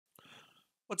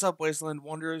What's up, Wasteland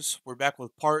Wanderers? We're back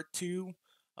with part two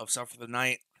of Stuff for the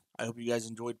Night. I hope you guys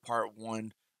enjoyed part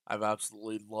one. I've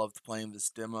absolutely loved playing this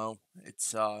demo.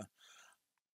 It's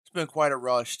been quite a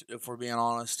rush, if we're being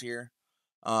honest here.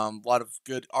 A lot of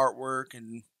good artwork,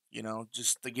 and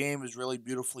just the game is really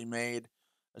beautifully made,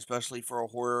 especially for a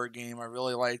horror game. I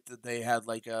really like that they had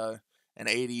like an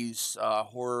 '80s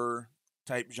horror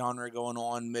type genre going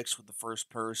on, mixed with the first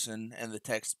person and the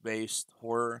text based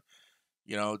horror.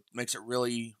 Makes it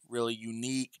really, really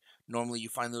unique. Normally, you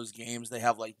find those games, they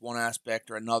have like one aspect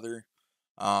or another.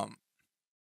 Um,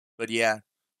 but yeah,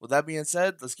 with that being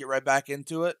said, let's get right back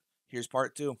into it. Here's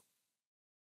part two.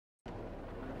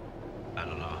 I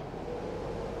don't know.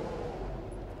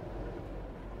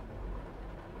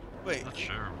 Wait, Not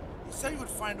sure. you said you would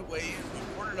find a way in. You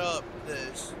boarded up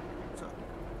this. So,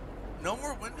 no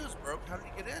more windows broke. How did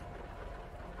you get in?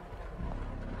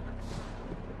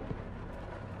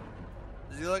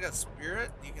 Is he like a spirit?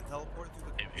 You can teleport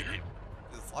through the computer? Through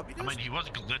the floppy I disk? mean, he was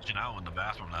glitching out in the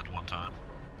bathroom that one time.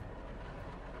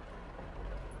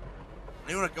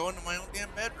 I want to go into my own damn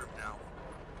bedroom now.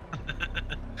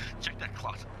 Check that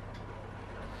closet.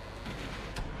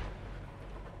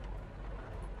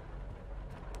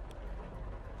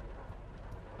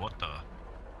 What the?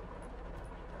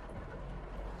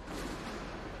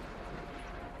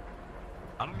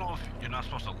 I don't know if you're not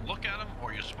supposed to look at him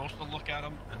or you're supposed to look at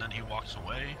him and then he walks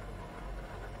away.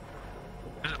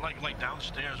 Is it like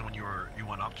downstairs when you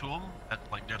went up to him at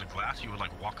like near the glass, you would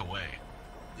like walk away?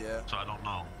 Yeah. So I don't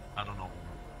know. I don't know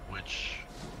which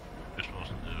you're supposed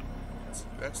to do. So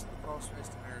you exit the crawl space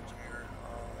to marriage here.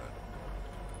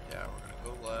 Yeah,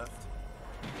 we're gonna go left.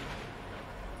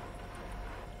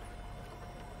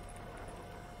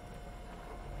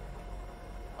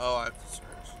 Oh, I have to search.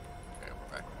 Okay,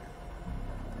 we're back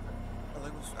here.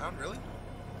 Nothing was found, really?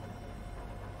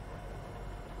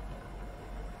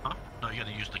 Huh? No, you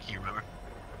gotta use the key, remember?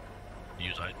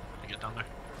 Use Iiitzjt to get down there.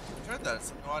 I tried that.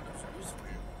 It's no items for use for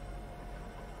you.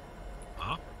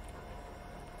 Huh?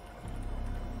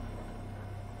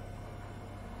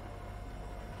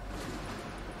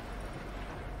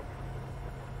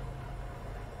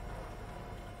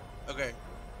 Okay.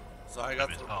 So I got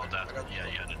the. Oh, that's I got the yeah.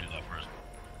 You had to do that first.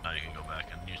 Now you can go back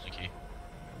and use the key,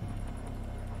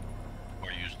 or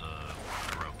use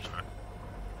the ropes. Right?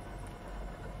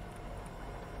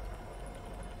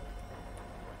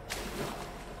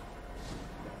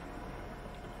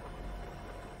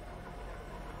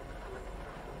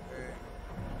 Okay.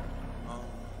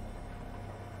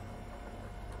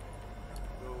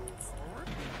 Go forward.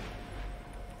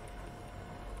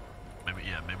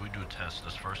 Maybe we do a test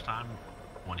this first time.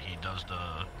 When he does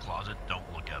the closet, don't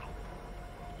look at him.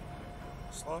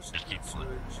 Slosh. Just keep switch.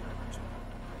 flipping.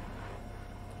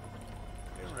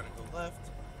 Okay, we're gonna go left.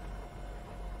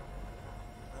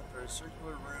 After a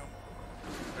circular room,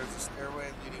 there's a stairway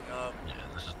leading up. Yeah,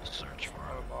 this is the search for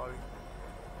Out him. of body.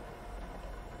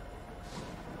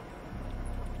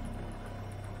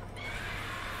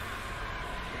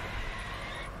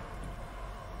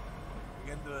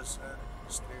 Begin to ascend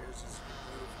the stairs as you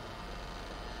move.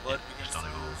 Blood begins Just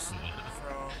to don't ooze even-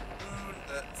 from the wound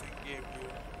that thing gave you.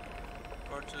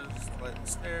 Torches light the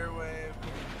stairway, but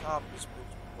the top is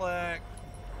pitch black.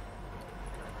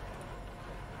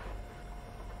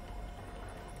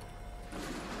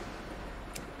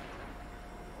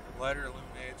 Lighter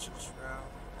illuminates your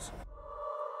surroundings.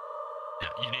 Yeah,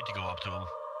 you need to go up to him.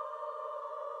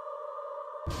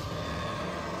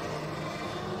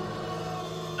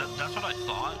 That's what I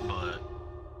thought, but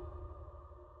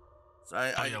So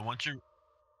I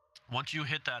once you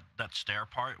hit that stair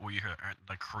part where you hear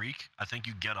the creak, I think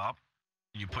you get up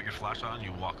and you put your flashlight on and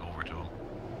you walk over to him.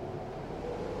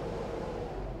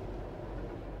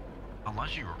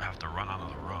 Unless you have to run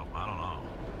onto the rope, I don't know.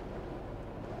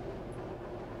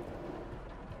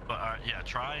 But yeah,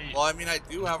 try. Well, I mean, I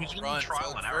do have It's a gonna be run,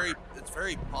 trial so and error. it's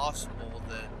very possible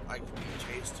that I could be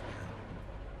chased here.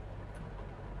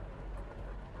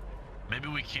 Maybe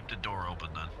we keep the door open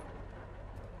then.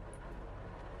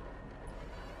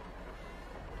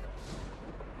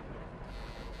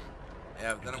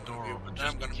 Yeah, but then Keep the door open then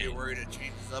just I'm gonna in be case. worried it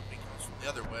changes up and comes from the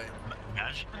other way.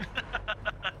 Imagine.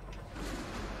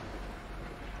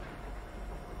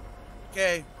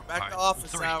 Okay, we're back to Alright,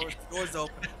 office 3. hours. The door's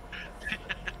open.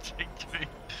 Take 3.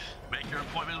 Make your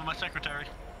appointment with my secretary.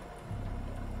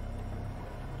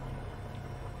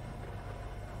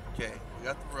 Okay, we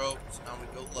got the rope, so now we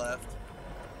go left.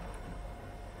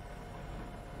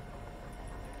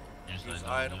 Use Use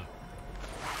the item.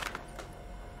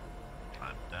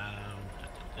 Climb down.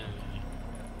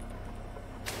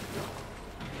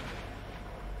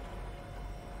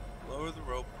 Lower the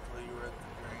rope until you are at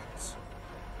the ground.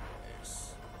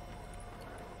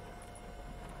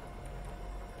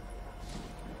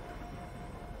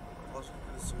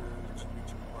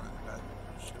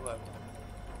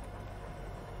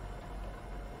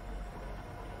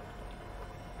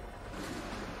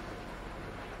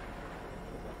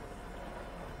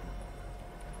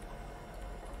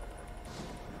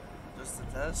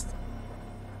 test.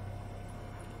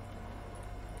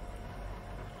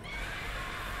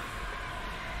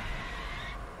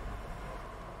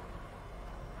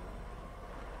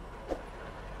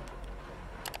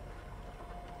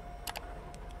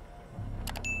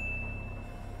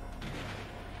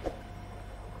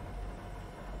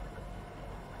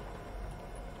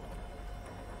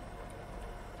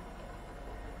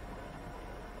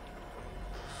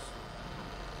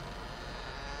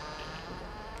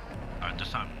 Alright, this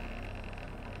time.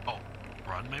 Oh,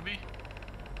 run maybe?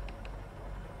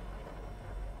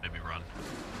 Maybe run.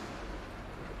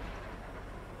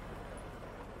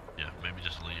 Yeah, maybe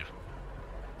just leave.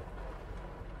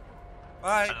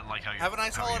 Bye. I didn't like how Have a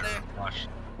nice holiday. Yeah,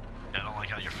 I don't like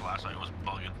how your flashlight was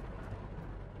bugging.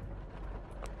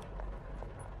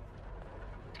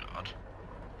 God.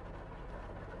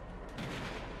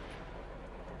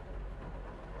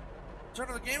 Turn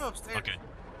the game upstairs. Okay.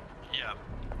 Yeah.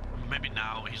 Maybe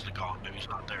now he's gone. Maybe he's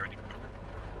not there anymore.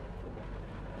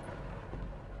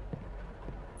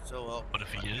 So, But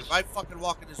if he is, if I fucking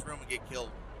walk in this room and get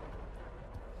killed.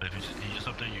 if he is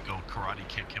up there, you go karate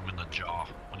kick him in the jaw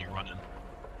when you're running.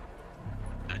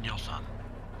 And yo, son.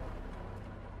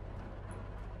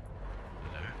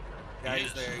 You there? Yeah, He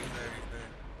he's is. there. He's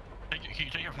there. Can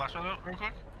you take your flashlight out real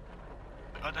quick?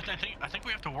 I think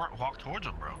we have to walk towards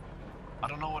him, bro. I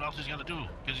don't know what else he's gonna do,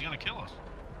 because he's gonna kill us.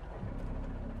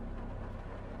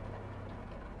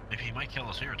 Maybe he might kill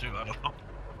us here too, I don't know.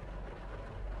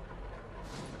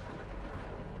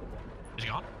 Is he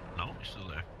gone? No, he's still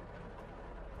there.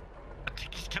 I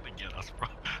think he's gonna get us, bro.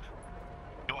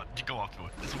 Go on, go up to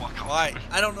it. Let's walk off. Why?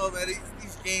 I don't know, man.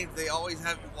 These games, they always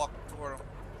have you walk toward them.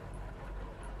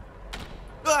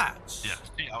 Ah! Yeah,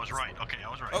 see, I was right. Okay, I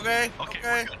was right. Okay.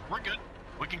 Okay. We're good.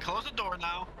 We can close the door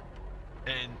now.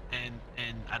 And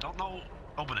I don't know.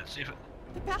 Open it. See if it.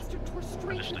 The bastard tore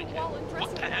straight through the wall and What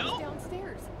dressing the hell?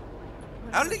 downstairs.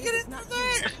 How did he get in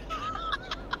there?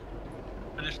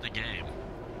 Finish the game.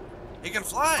 He can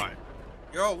fly. All right.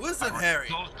 You're a wizard, All right, Harry.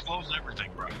 Close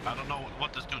everything, bro. I don't know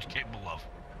what this dude's capable of.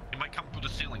 He might come through the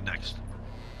ceiling next.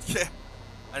 Yeah.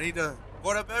 I need to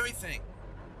board up everything.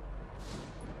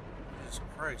 Jesus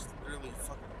Christ. Literally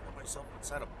fucking put myself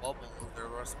inside a bubble for the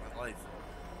rest of my life.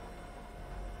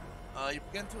 You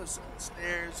begin to ascend the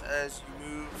stairs as you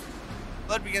move.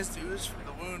 Blood begins to ooze from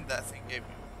the wound that thing gave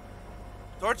you.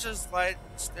 Torches light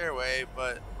the stairway,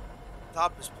 but the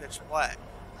top is pitch black.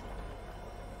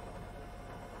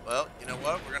 Well, you know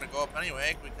what? We're gonna go up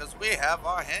anyway because we have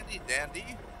our handy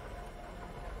dandy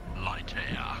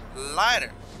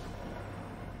lighter.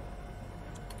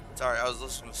 Sorry, I was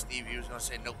listening to Steve. He was gonna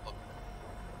say notebook.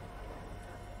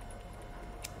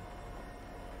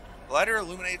 The lighter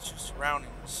illuminates your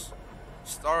surroundings.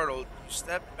 Startled, you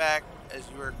step back as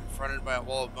you are confronted by a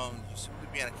wall of bones. You seem to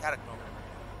be in a catacomb.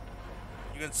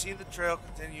 You can see the trail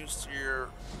continues to your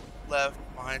left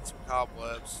behind some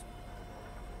cobwebs.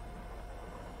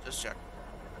 Just check.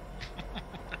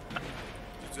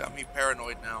 It's got me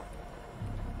paranoid now.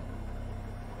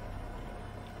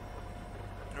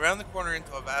 And around the corner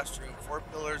into a vast room, 4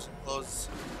 pillars enclose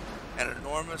an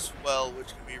enormous well which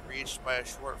can be reached by a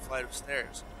short flight of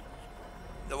stairs.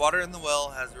 The water in the well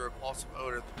has a repulsive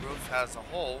odor. The roof has a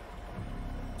hole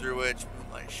through which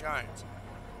moonlight shines.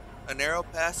 A narrow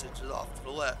passage is off to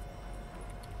the left.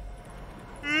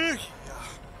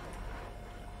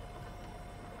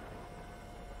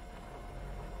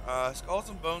 Skulls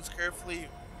and bones carefully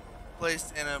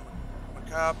placed in a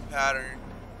macabre pattern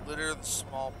litter the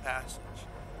small passage.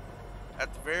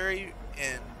 At the very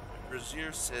end, a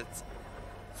brazier sits,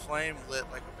 flame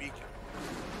lit like a beacon.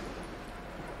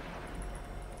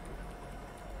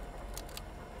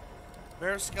 A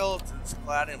pair of skeletons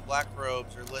clad in black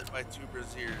robes are lit by 2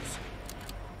 braziers.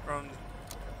 From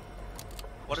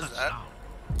what is that? Sound?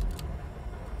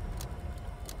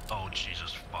 Oh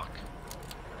Jesus fuck.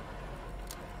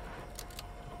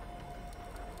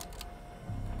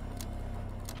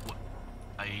 What?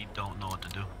 I don't know what to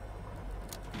do.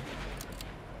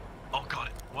 Oh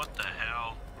god, what the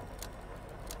hell?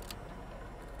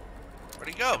 Where'd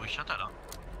he go? Can we shut that up?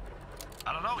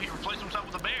 I don't know, he replaced himself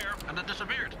with a bear and then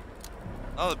disappeared.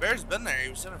 Oh, the bear's been there. He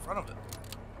was sitting in front of it.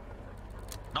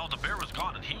 No, the bear was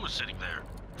gone and he was sitting there.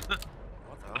 What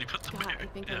the But he put the God, bear. I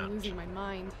think Yeah. I'm losing my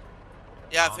mind.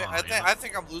 Yeah, No, no, yeah. I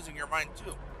think I'm losing your mind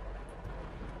too.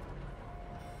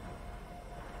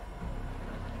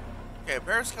 Okay, a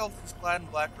pair of skeletons clad in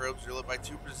black robes are lit by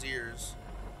 2 braziers.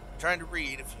 I'm trying to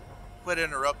read if you quit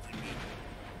interrupting me.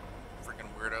 Freaking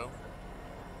weirdo.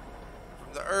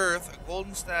 From the earth, a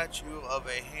golden statue of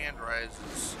a hand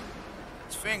rises.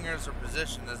 Its fingers are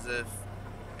positioned as if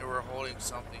it were holding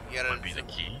something, yet Would be the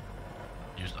key.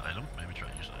 Use the item. Maybe try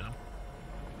to use the item.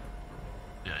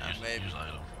 Yeah, maybe. use the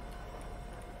item.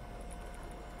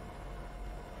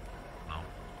 No.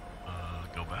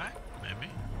 Go back?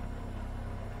 Maybe?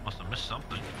 Must have missed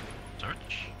something.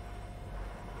 Search?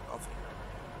 Nothing.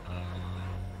 Um,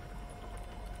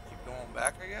 Keep going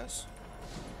back, I guess?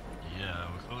 yeah,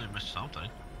 we clearly missed something.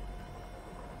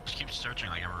 Just keep searching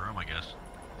like every room, I guess.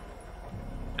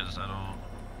 Because I don't...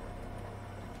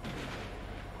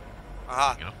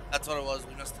 Aha, Go. that's what it was.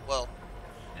 We missed the well.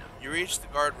 Yeah. You reach the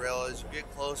guardrail. As you get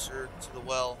closer to the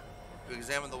well, you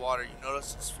examine the water. You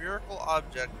notice a spherical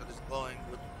object that is glowing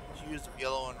with hues of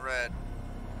yellow and red.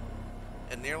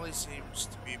 It nearly seems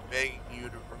to be begging you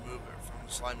to remove it from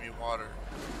the slimy water.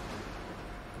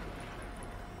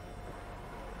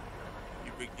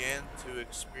 You begin to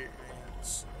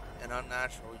experience an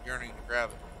unnatural yearning to grab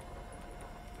it.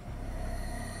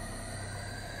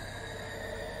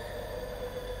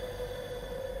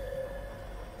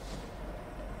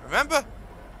 Remember,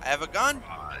 I have a gun.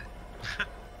 Alright.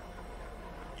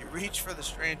 You reach for the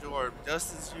strange orb.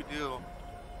 Just as you do,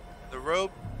 the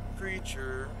robed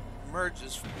creature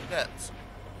emerges from the depths,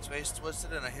 its face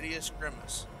twisted in a hideous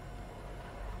grimace.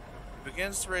 It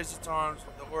begins to raise its arms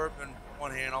with the orb in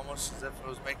one hand, almost as if it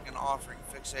was making an offering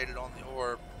fixated on the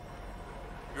orb.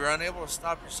 You are unable to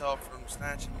stop yourself from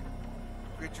snatching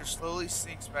it. The creature slowly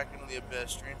sinks back into the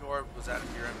abyss. Strange orb was out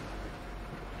of your image.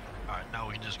 Alright, now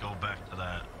we can just go back to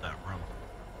that room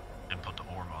and put the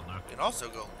orb on there. You can also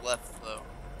go left, though.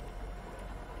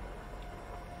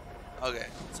 Okay,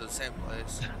 so same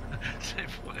place. Same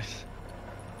place.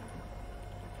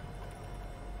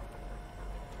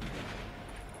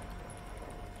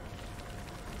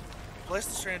 Place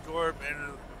the strange orb in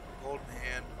the golden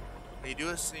hand. When you do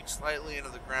it sink slightly into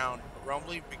the ground, a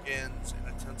rumbling begins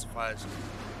and intensifies.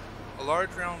 A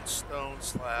large round stone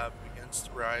slab begins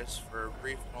to rise for a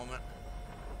brief moment.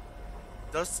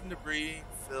 Dust and debris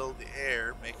fill the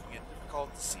air, making it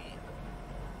difficult to see.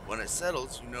 When it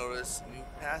settles, you notice a new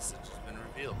passage has been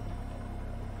revealed.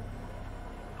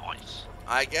 Nice.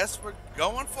 I guess we're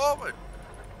going forward.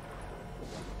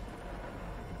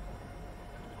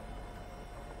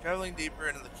 Traveling deeper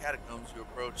into the catacombs, you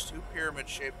approach two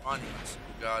pyramid-shaped monuments.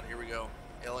 Oh God, here we go.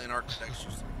 Alien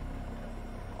architectures.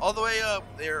 All the way up,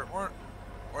 they are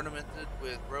ornamented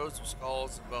with rows of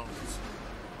skulls and bones.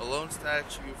 A lone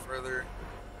statue further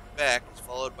back is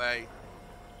followed by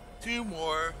two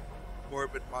more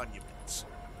morbid monuments.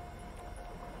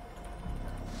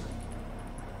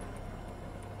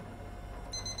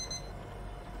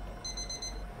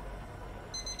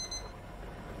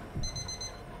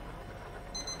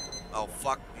 Oh,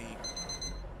 fuck me.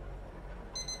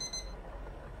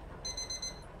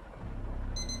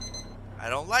 I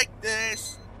don't like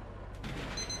this.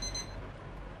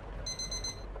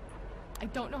 I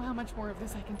don't know how much more of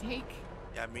this I can take.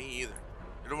 Yeah, me either.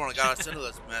 You don't want to got us into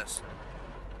this mess.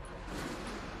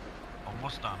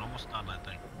 Almost done, I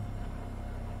think.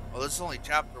 Well, this is only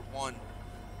chapter 1.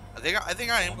 I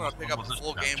think I am gonna pick up the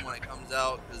full game when it comes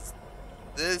out, because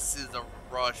this is a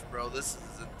rush, bro. This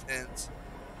is intense.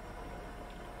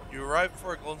 You arrive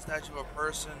before a golden statue of a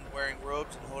person wearing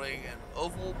robes and holding an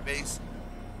oval basin.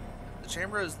 The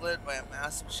chamber is lit by a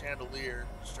massive chandelier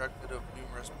constructed of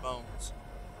numerous bones.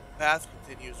 The path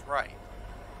continues right.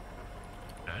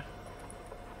 Okay.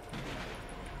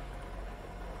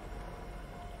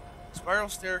 A spiral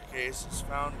staircase is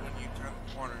found when you turn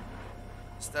the corner.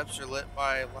 The steps are lit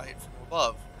by light from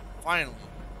above. Finally,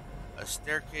 a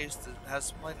staircase that has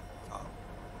some light at the top.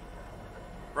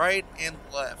 Right and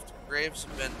left, graves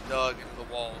have been dug into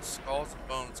the walls. Skulls and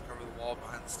bones cover the wall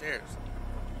behind the stairs.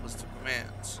 List of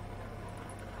commands.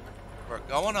 We're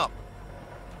going up.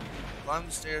 Climb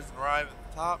the stairs and arrive at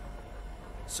the top.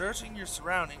 Searching your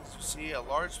surroundings, you see a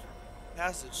large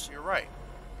passage to your right.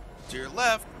 To your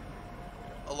left,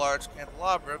 a large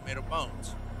candelabra made of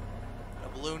bones.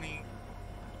 A balloony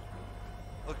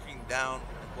looking down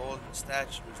with a golden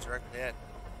statue is directly ahead.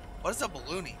 What is a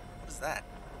balloony? What is that?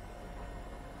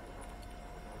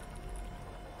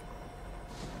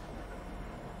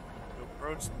 You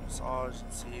approach the massage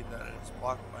and see that it is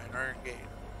blocked by an iron gate.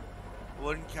 A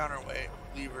wooden counterweight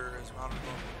lever is mounted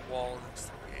on the wall next to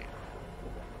the gate.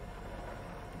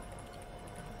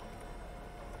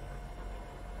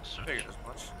 Search. Figured as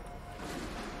much.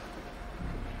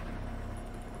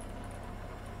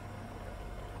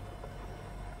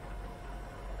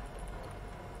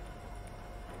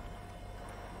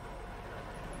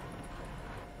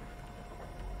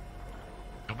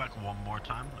 Go back one more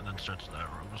time and then search that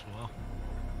room as well.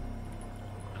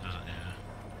 It doesn't, yeah.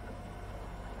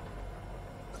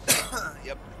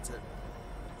 Yep, that's it.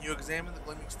 You examine the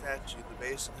gleaming statue. The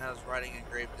basin has writing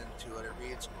engraved into it. It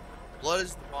reads, "Blood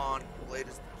is the bond, blade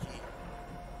is the key.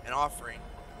 An offering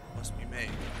must be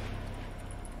made."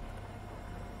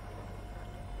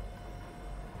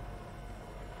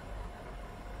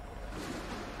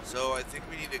 So I think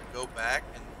we need to go back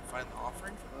and find the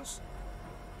offering for this.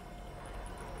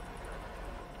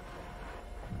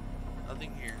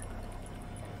 Nothing here.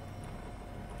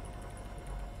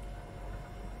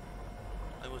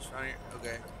 I was found here.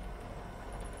 Okay.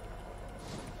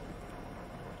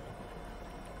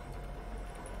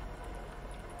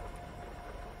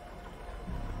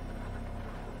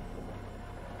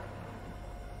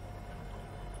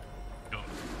 Go.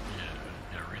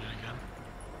 Yeah, read it again.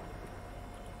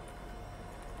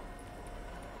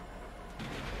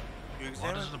 You Blood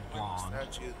examine is the the bond.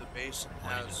 statue. The basin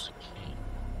Blade has. is key.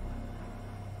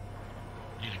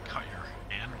 You need to cut your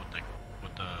hand with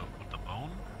the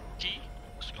bone key,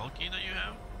 the skull key that you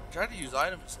have. Tried to use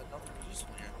items. Said nothing was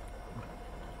useful here.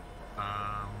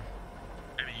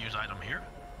 Maybe use item here.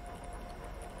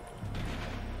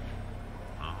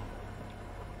 Oh.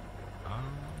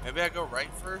 Maybe I go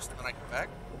right first and then I come back.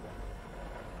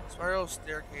 Spiral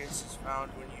staircase is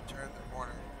found when you turn the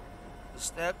corner. The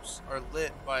steps are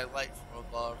lit by light from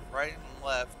above, right and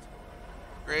left.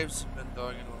 Graves have been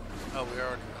dug into. Oh, we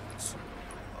already got this.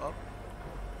 Up.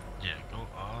 Yeah, go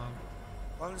up.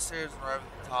 Climb the stairs and arrive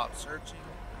at the top. Searching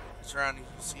the surroundings,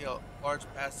 you see a large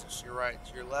passage to your right.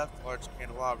 To your left, large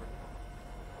candelabra.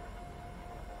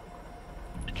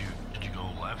 Did you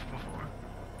go left before?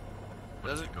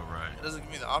 Or did you go right? It doesn't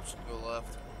give me the option to go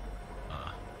left.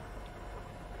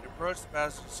 You approach the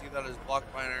passage, you see that it is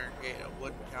blocked by an iron gate, a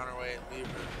wooden counterweight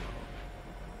lever.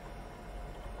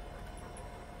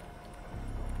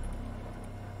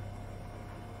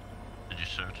 Did you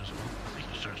search as well? I think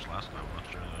you searched last time, I'm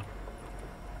not sure though.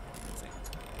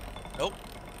 Nope.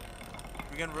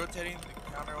 Begin rotating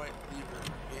the counterweight lever.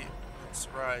 The gate begins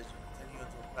to rise. You continue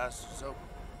until the passage is open.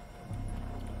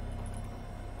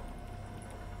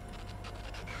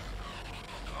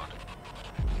 God.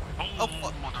 Oh,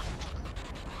 fuck. Mother.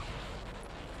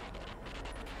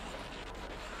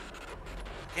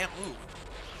 Can't move.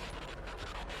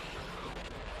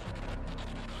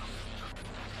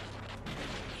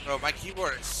 Bro, my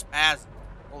keyboard is spazzing.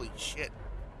 Holy shit.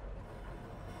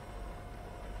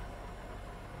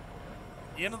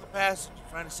 At the end of the passage, you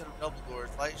find a set of double doors.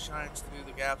 Light shines through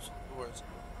the gaps of the doors.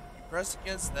 You press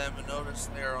against them and notice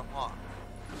they are unlocked.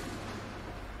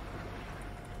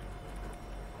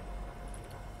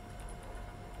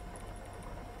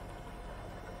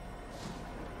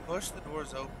 Push the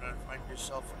doors open and find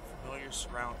yourself in familiar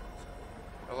surroundings.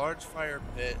 A large fire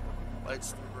pit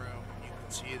lights the room, and you can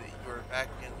see that you are back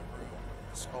in the room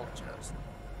with the skull chest.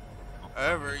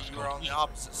 However, you are on the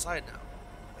opposite side now,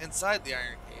 inside the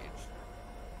iron cage.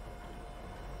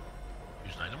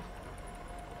 Use item.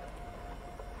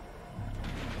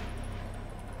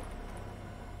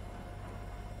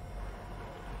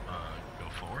 Go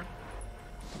forward.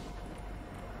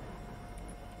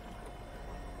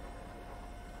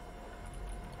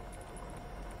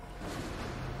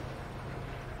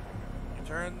 You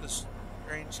turn the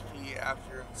strange key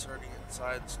after inserting it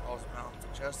inside the skull's mouth.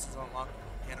 The chest is unlocked with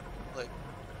a mechanical click.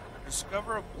 You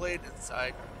discover a blade inside.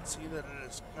 You can see that it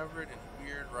is covered in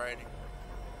weird writing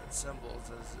and symbols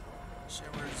as it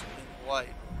shimmers in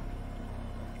light.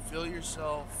 You feel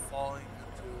yourself falling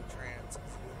into a trance as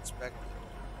you inspect it.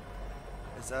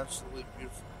 It's absolutely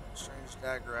beautiful. Strange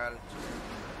dagger attitude.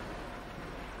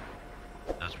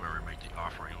 That's where we make the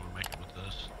offering. We'll make it with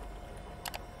this.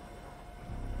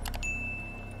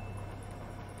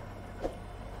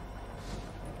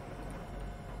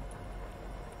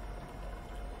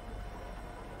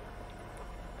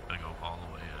 Gotta go all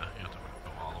the way. You have to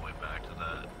go all the way back to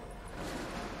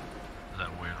that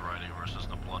weird writing versus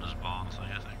the blood is bond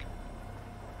thing, I think.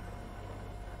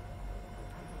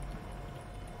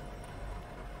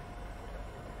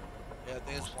 Yeah, I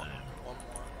think it's Almost one there. more.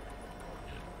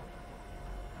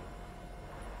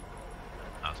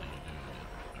 I think you do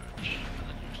search and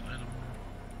then use item.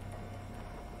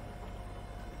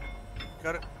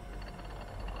 Got it.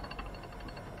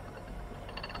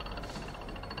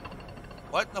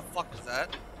 What in the fuck is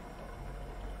that?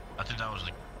 I think that was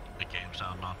the game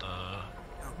sound, not the.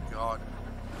 Oh god.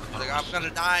 I was like, I'm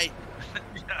gonna die.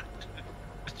 Yeah.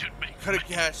 This dude make. Could have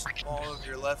guessed the ball of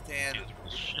your left hand.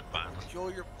 Shit behind us.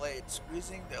 Pull your blade.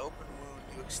 Squeezing the open wound,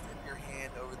 you extend your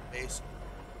hand over the basin.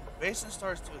 The basin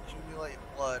starts to accumulate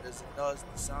blood. As it does,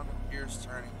 the sound of gears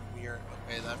turning can be heard.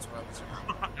 Okay, that's what I was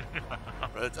hearing.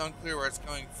 But it's unclear where it's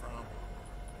coming from.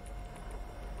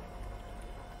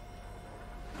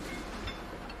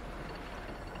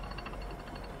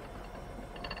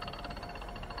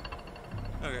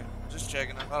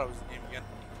 checking. I thought it was the game again.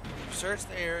 You search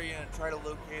the area and try to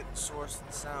locate the source of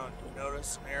the sound. You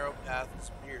notice a narrow path has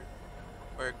appeared,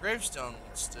 where a gravestone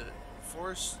once stood. You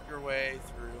force your way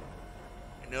through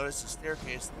and notice a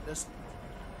staircase in the distance.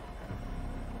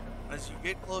 As you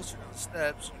get closer to the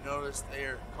steps, you notice they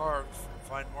are carved from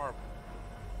fine marble.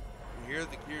 You hear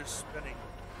the gears spinning.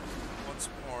 Once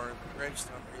more, the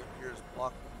gravestone reappears,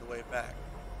 blocking the way back.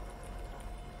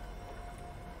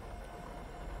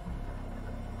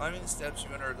 Climbing the steps,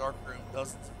 you enter a dark room.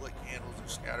 Dozens of lit candles are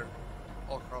scattered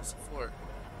all across the floor.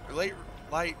 Your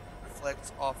light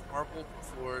reflects off marble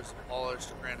floors and polished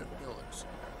granite pillars.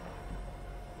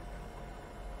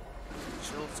 The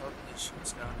chill suddenly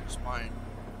shoots down your spine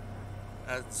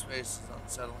as the space is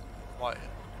unsettlingly quiet.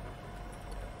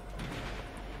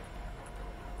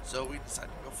 So we decide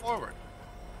to go forward.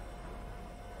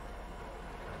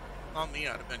 Not me,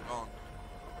 I'd have been gone.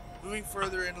 Moving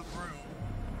further into the room,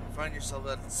 you find yourself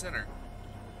at the center.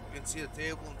 You can see a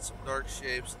table and some dark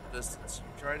shapes in the distance.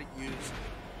 You try to use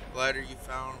the glider you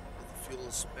found with the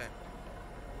fuel spent.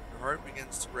 Your heart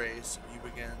begins to race and you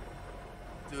begin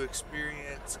to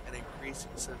experience an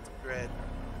increasing sense of dread.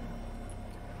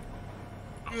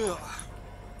 Ugh.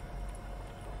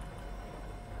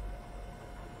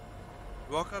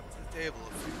 You walk up to the table,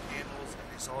 a few candles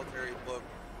and a solitary book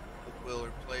with will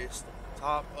are placed on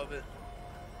top of it.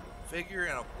 A figure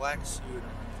in a black suit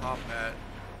and top hat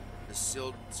is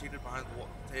seated behind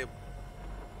the table.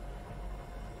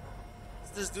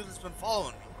 It's this dude that's been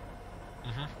following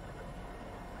me.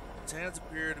 His hands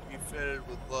appear to be fitted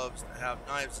with gloves that have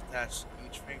knives attached to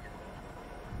each finger.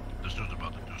 This dude's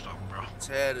about to do something, bro. Its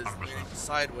head is 100%. leaning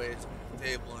sideways on the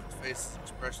table and its face is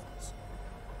expressionless.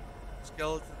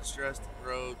 Skeletons dressed in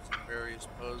robes and various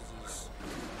poses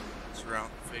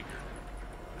surround the figure.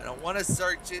 I don't want to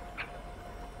search it.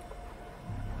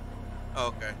 Oh,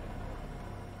 okay.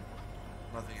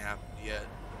 Nothing happened yet.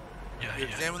 Yeah, You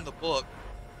examine the book.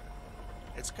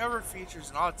 Its cover features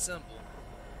an odd symbol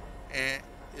and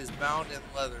is bound in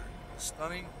leather. A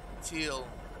stunning teal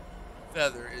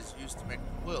feather is used to make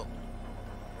the quill.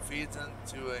 It feeds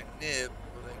into a nib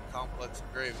with a complex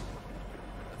engraving.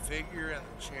 The figure in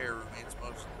the chair remains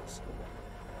motionless.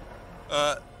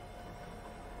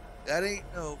 That ain't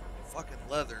no fucking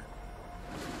leather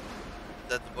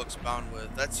that the book's bound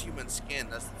with. That's human skin.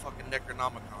 That's the fucking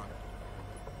Necronomicon.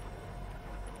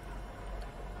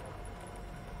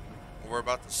 We're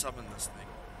about to summon this thing.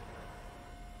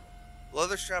 The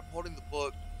leather strap holding the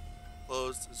book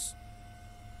closed is...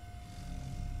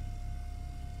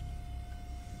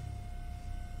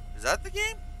 Is that the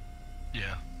game?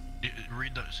 Yeah.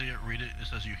 Read the. See it. Read it. It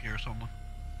says you hear someone.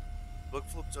 The book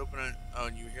flips open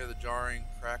and you hear the jarring,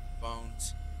 cracked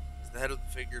bones as the head of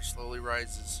the figure slowly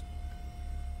rises.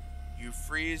 You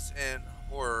freeze in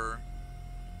horror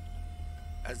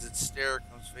as its stare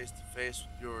comes face to face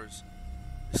with yours.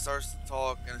 It starts to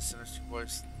talk in a sinister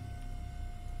voice.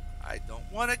 I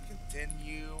don't want to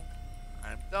continue.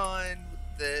 I'm done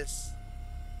with this.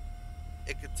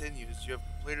 It continues. You have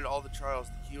completed all the trials.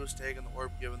 The key was taken, the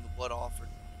orb given, the blood offered.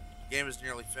 The game is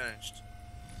nearly finished.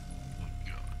 Oh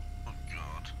god. Oh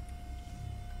god.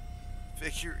 The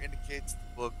figure indicates the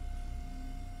book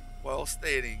while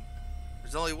stating,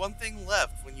 there's only one thing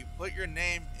left. When you put your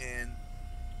name in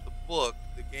the book,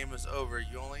 the game is over.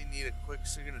 You only need a quick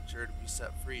signature to be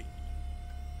set free.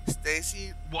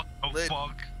 Stacy, What the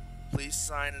fuck? please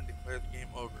sign and declare the game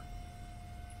over.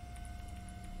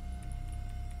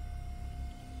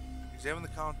 Examine the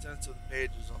contents of the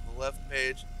pages. On the left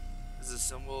page is a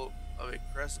symbol of a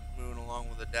crescent moon along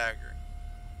with a dagger.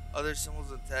 Other symbols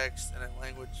and text in a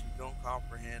language you don't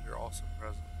comprehend are also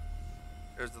present.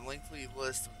 There's a lengthy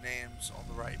list of names on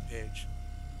the right page.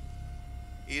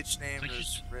 Each name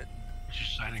is written She's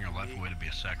signing her life away to be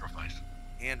a sacrifice.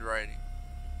 handwriting.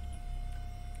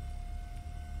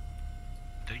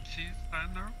 Think she's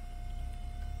signed her?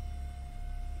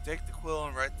 You take the quill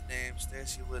and write the name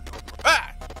Stacy Liddell.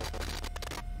 Ah!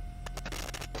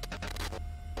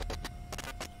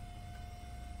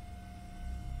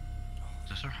 Is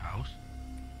this her house?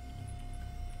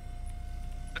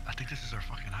 I think this is her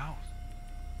fucking house.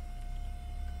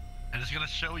 And it's gonna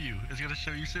show you. It's gonna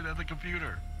show you sitting at the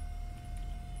computer.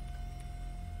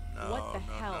 No, What the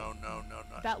no, hell? no.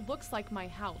 That looks like my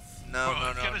house. No, Bro, no,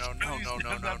 it's no, gonna no, show no, you no, no,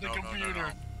 sitting no, at the no, no, computer.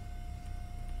 no.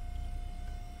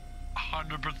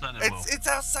 100% it will. It's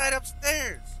outside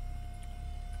upstairs.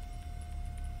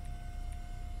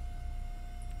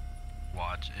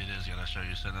 Watch, it is gonna show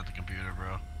you sitting at the computer,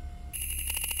 bro.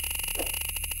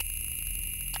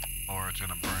 Or it's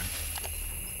gonna burn.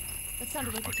 That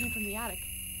sounded like it came from the attic.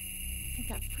 I think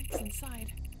that freak's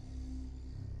inside.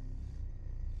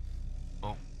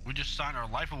 We just signed our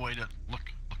life away to look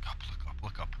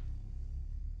up.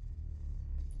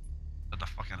 At the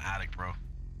fucking attic, bro.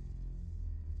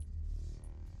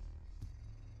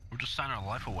 We're just signing our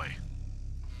life away.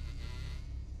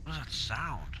 What does that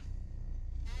sound?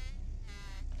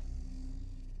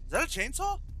 Is that a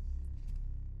chainsaw?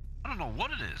 I don't know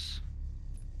what it is.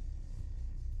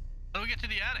 How do we get to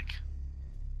the attic?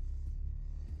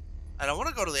 I don't want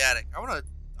to go to the attic. I want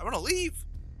to leave.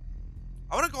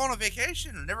 I want to go on a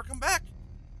vacation and never come back.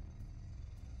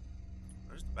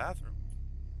 Where's the bathroom?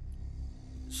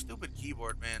 Stupid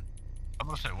keyboard, man. I'm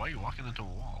gonna say, why are you walking into a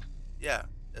wall? Yeah,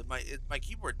 my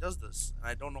keyboard does this, and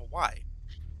I don't know why.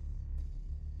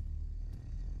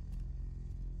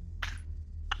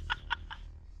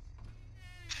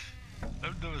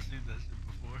 I've never seen that shit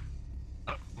before.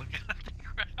 Oh, look at the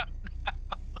crap now.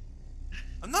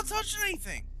 I'm not touching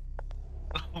anything.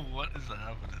 What is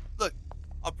happening? Look,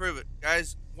 I'll prove it.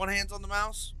 Guys, one hand's on the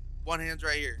mouse, one hand's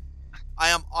right here. I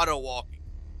am auto walking.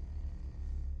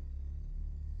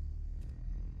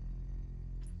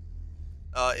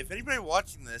 If anybody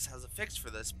watching this has a fix for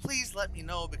this, please let me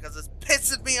know because it's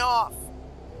pissing me off.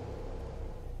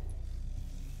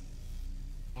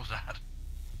 What was that?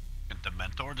 A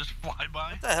Dementor just fly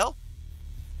by? What the hell?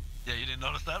 Yeah, you didn't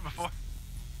notice that before?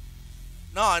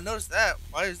 No, I noticed that.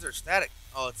 Why is there static?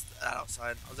 Oh, it's that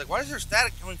outside. I was like, why is there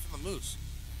static coming from the moose?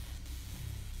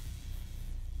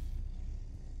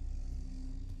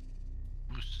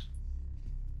 Moose.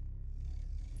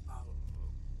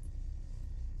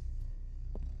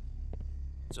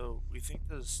 So we think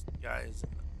this guy is in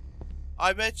the...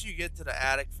 I bet you get to the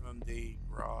attic from the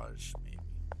garage, maybe.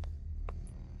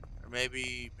 Or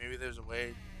maybe there's a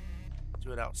way to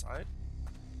do it outside.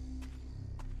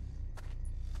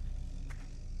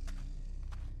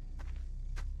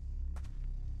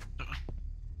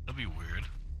 That'd be weird.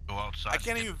 Go outside. I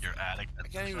can't even your attic. I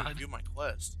can't even view my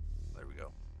quest. There we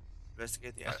go.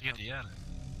 Investigate the attic. Investigate the attic.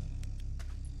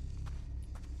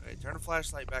 Alright, turn the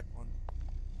flashlight back on.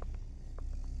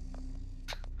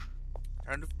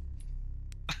 Turn the...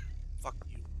 Fuck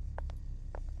you.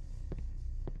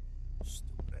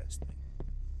 Stupid ass thing.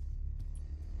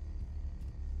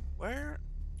 Where?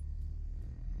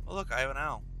 Oh look, I have an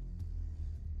owl.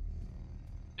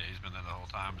 Yeah, he's been there the whole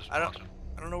time just I watching.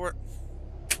 don't know where...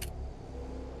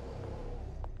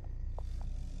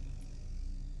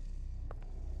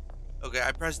 Okay,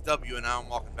 I pressed W and now I'm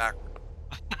walking backward.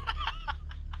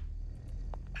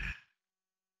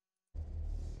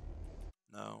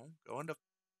 No, go into...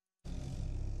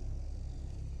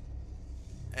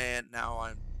 And now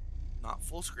I'm not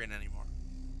full screen anymore.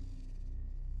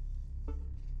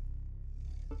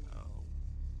 No.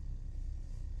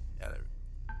 Yeah, there we go.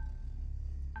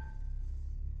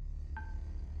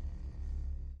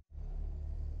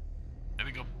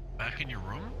 Maybe go back in your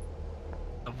room?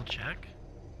 Double check?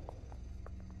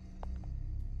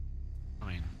 I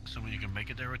mean, assuming you can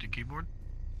make it there with your keyboard?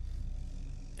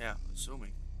 Yeah,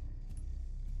 assuming.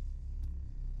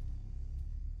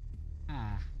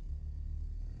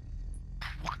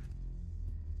 What?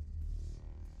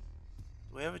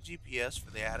 Do we have a GPS for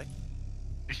the attic?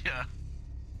 Yeah.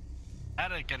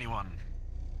 Attic, anyone?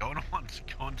 Going once,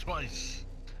 going twice.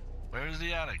 Where's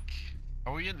the attic?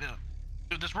 Are we in the...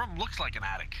 Dude, this room looks like an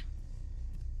attic.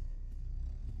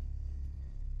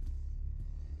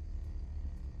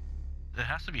 It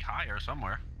has to be higher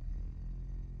somewhere.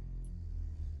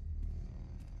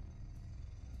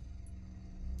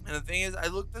 And the thing is, I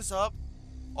looked this up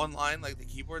online, like the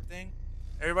keyboard thing.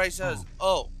 Everybody says,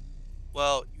 oh,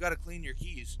 well, you gotta clean your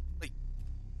keys. Like,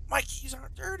 my keys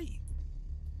aren't dirty.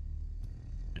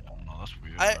 Yeah, I don't know, that's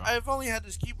weird. I've only had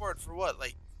this keyboard for what,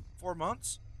 like 4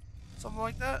 months? Something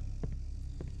like that?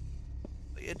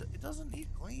 Like, it doesn't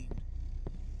need cleaned.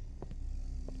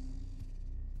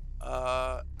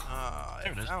 I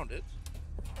found it.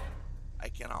 I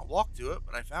cannot walk to it,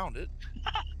 but I found it.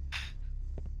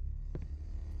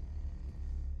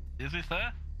 Is it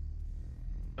there?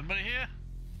 Anybody here?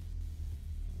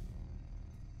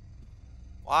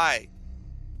 Why?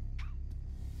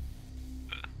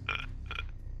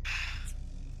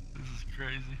 This is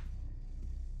crazy.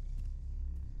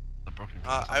 The broken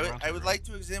I would like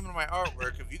to examine my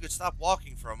artwork if you could stop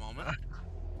walking for a moment.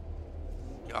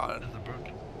 God. There's a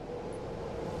broken.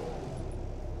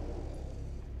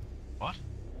 What?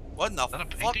 What in the Is that a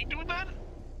fuck? painting doing that?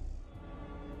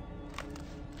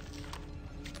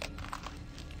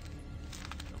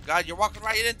 God, you're walking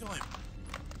right into him.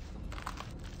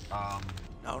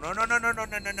 No. You might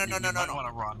want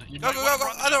to run. You Go. might wanna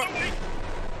run. Other way.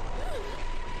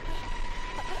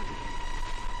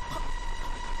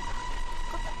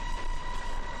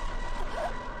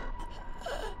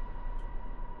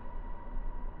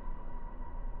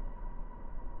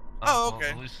 Oh, Well, okay.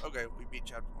 at least Okay, we beat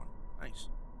chapter 1. Nice.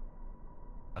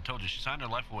 I told you she signed her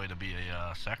life away to be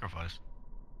a sacrifice.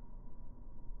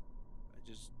 I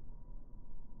just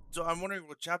So I'm wondering,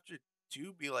 will chapter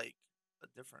 2 be like a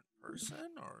different person,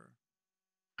 or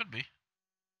Could be.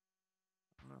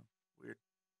 I don't know. Weird.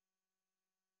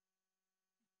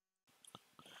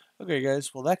 Okay,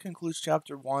 guys. Well, that concludes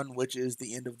chapter 1, which is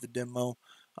the end of the demo.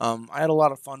 I had a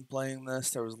lot of fun playing this.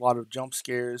 There was a lot of jump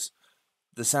scares.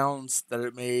 The sounds that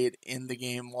it made in the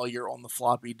game while you're on the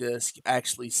floppy disk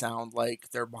actually sound like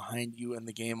they're behind you in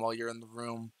the game while you're in the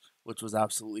room, which was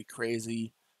absolutely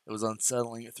crazy. It was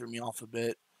unsettling. It threw me off a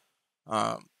bit.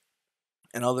 Um,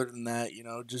 and other than that,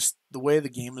 just the way the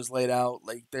game is laid out,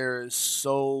 like there is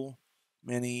so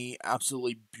many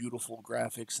absolutely beautiful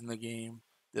graphics in the game.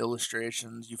 The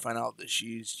illustrations, you find out that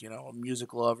she's, a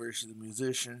music lover, she's a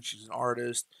musician, she's an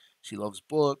artist, she loves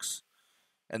books,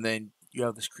 and then you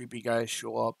have this creepy guy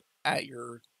show up at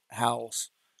your house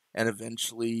and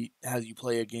eventually has you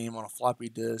play a game on a floppy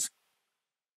disk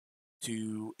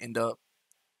to end up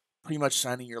pretty much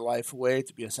signing your life away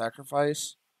to be a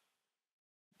sacrifice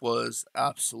was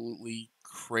absolutely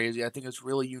crazy. I think it's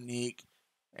really unique,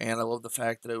 and I love the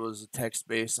fact that it was a text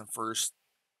based and first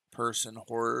person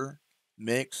horror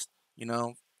mixed. You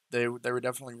know, they were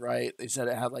definitely right. They said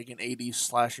it had like an '80s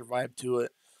slasher vibe to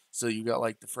it. So you got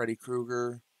like the Freddy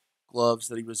Krueger gloves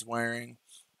that he was wearing,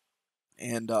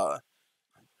 and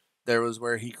there was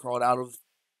where he crawled out of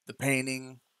the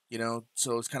painting.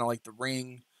 So it's kind of like the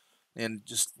Ring, and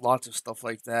just lots of stuff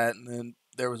like that. And then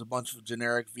there was a bunch of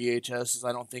generic VHSs.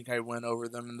 I don't think I went over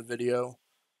them in the video.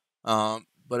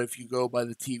 But if you go by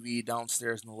the TV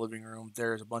downstairs in the living room,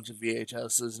 there's a bunch of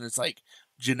VHSs, and it's like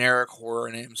generic horror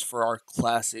names for our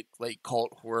classic like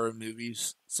cult horror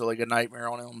movies. So like A Nightmare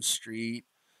on Elm Street.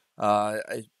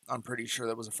 I'm pretty sure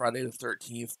that was a Friday the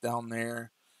 13th down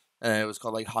there, and it was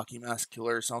called like Hockey Mask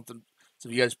Killer or something. So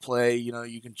if you guys play,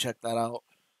 you can check that out.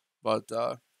 But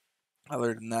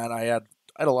other than that, I had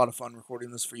a lot of fun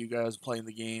recording this for you guys, playing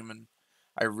the game, and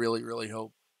I really, really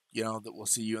hope that we'll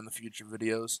see you in the future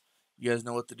videos. You guys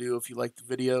know what to do. If you like the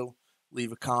video,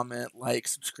 leave a comment, like,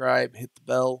 subscribe, hit the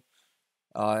bell.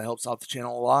 It helps out the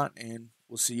channel a lot, and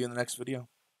we'll see you in the next video.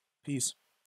 Peace.